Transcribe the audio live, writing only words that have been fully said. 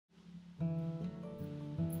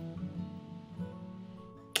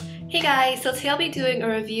Hey guys, so today I'll be doing a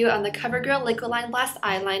review on the CoverGirl Liquiline Blast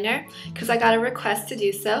eyeliner because I got a request to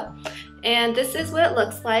do so. And this is what it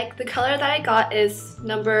looks like. The color that I got is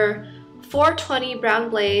number 420 Brown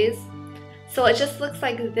Blaze. So it just looks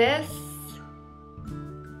like this.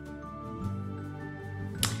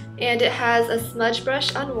 And it has a smudge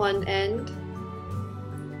brush on one end,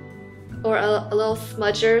 or a little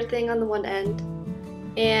smudger thing on the one end,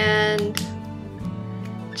 and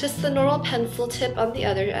just the normal pencil tip on the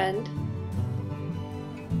other end.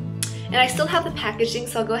 And I still have the packaging,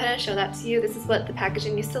 so I'll go ahead and show that to you. This is what the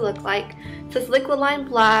packaging used to look like. It says Liquiline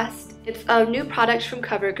Blast. It's a new product from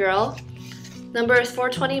CoverGirl. Number is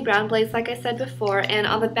 420 Brown Blaze, like I said before. And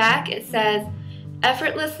on the back it says,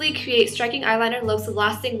 effortlessly create striking eyeliner looks with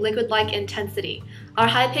lasting liquid-like intensity. Our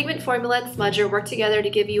high pigment formula and smudger work together to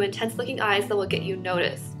give you intense looking eyes that will get you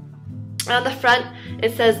noticed. And on the front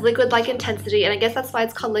it says liquid-like intensity, and I guess that's why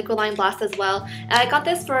it's called Liquiline Blast as well. And I got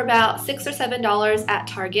this for about $6 or $7 at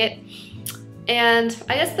Target. And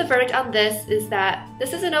I guess the verdict on this is that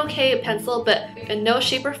this is an okay pencil, but in no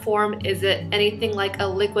shape or form is it anything like a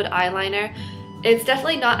liquid eyeliner. It's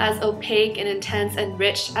definitely not as opaque and intense and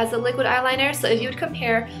rich as a liquid eyeliner. So if you would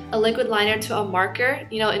compare a liquid liner to a marker,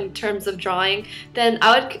 you know, in terms of drawing, then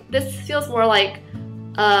this feels more like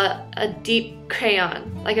a deep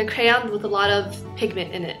crayon, like a crayon with a lot of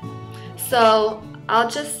pigment in it. So I'll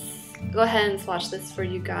just go ahead and swatch this for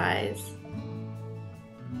you guys.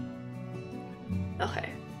 Okay,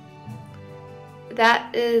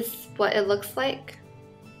 that is what it looks like.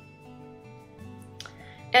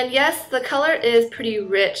 And yes, the color is pretty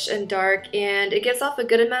rich and dark, and it gives off a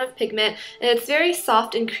good amount of pigment, and it's very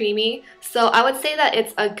soft and creamy, so I would say that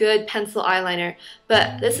it's a good pencil eyeliner.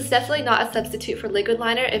 But this is definitely not a substitute for liquid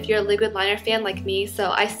liner if you're a liquid liner fan like me,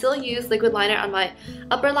 so I still use liquid liner on my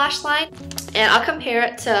upper lash line, and I'll compare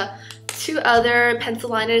it to two other pencil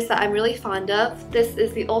liners that I'm really fond of. This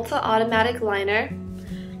is the Ulta Automatic Liner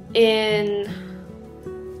in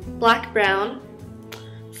Black Brown.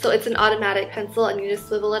 So it's an automatic pencil and you just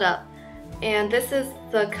swivel it up. And this is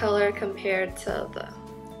the color compared to the...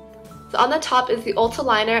 So on the top is the Ulta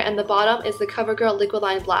liner and the bottom is the CoverGirl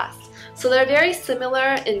Liquiline Blast. So they're very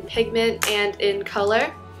similar in pigment and in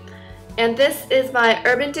color. And this is my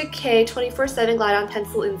Urban Decay 24/7 Glide On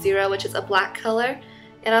Pencil in Zero, which is a black color.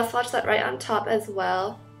 And I'll swatch that right on top as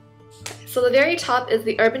well. So the very top is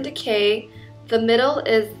the Urban Decay, the middle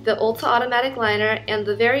is the Ulta Automatic Liner, and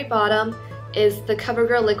the very bottom is the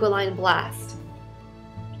CoverGirl Liquiline Blast.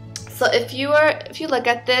 So if you look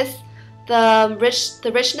at this, the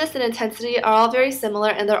richness and intensity are all very similar,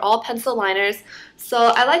 and they're all pencil liners.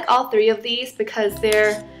 So I like all three of these because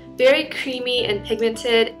they're very creamy and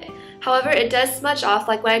pigmented. However, it does smudge off.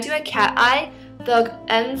 Like when I do a cat eye,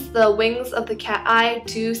 the wings of the cat eye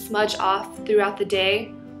do smudge off throughout the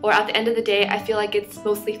day, or at the end of the day I feel like it's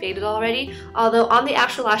mostly faded already. Although on the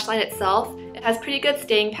actual lash line itself, it has pretty good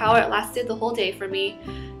staying power. It lasted the whole day for me.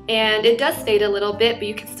 And it does fade a little bit, but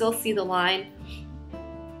you can still see the line.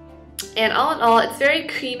 And all in all, it's very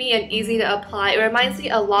creamy and easy to apply. It reminds me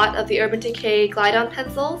a lot of the Urban Decay Glide On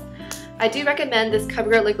pencils. I do recommend this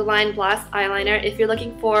CoverGirl Liquiline Blast eyeliner if you're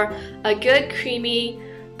looking for a good, creamy,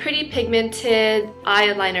 pretty pigmented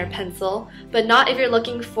eyeliner pencil, but not if you're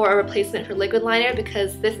looking for a replacement for liquid liner,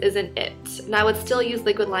 because this isn't it. And I would still use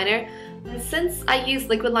liquid liner. And since I use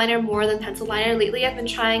liquid liner more than pencil liner, lately I've been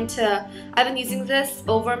using this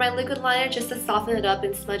over my liquid liner just to soften it up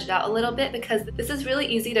and smudge it out a little bit, because this is really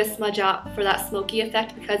easy to smudge out for that smoky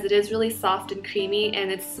effect because it is really soft and creamy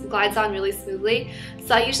and it glides on really smoothly.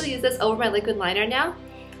 So I usually use this over my liquid liner now.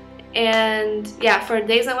 And yeah, for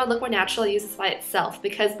days I want to look more natural, I use this by itself,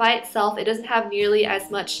 because by itself it doesn't have nearly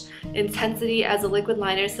as much intensity as a liquid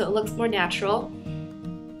liner, so it looks more natural.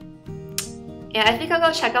 And I think I'll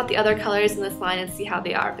go check out the other colors in this line and see how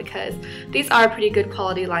they are, because these are pretty good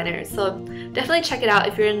quality liners. So definitely check it out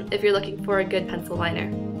if you're looking for a good pencil liner.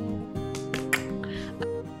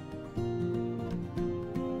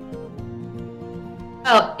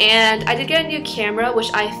 Oh, and I did get a new camera, which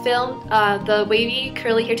I filmed the wavy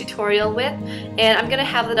curly hair tutorial with, and I'm gonna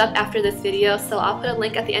have it up after this video, so I'll put a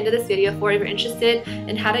link at the end of this video for if you're interested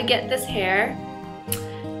in how to get this hair.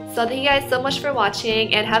 So thank you guys so much for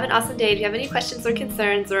watching, and have an awesome day. If you have any questions or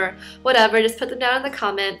concerns or whatever, just put them down in the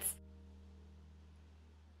comments.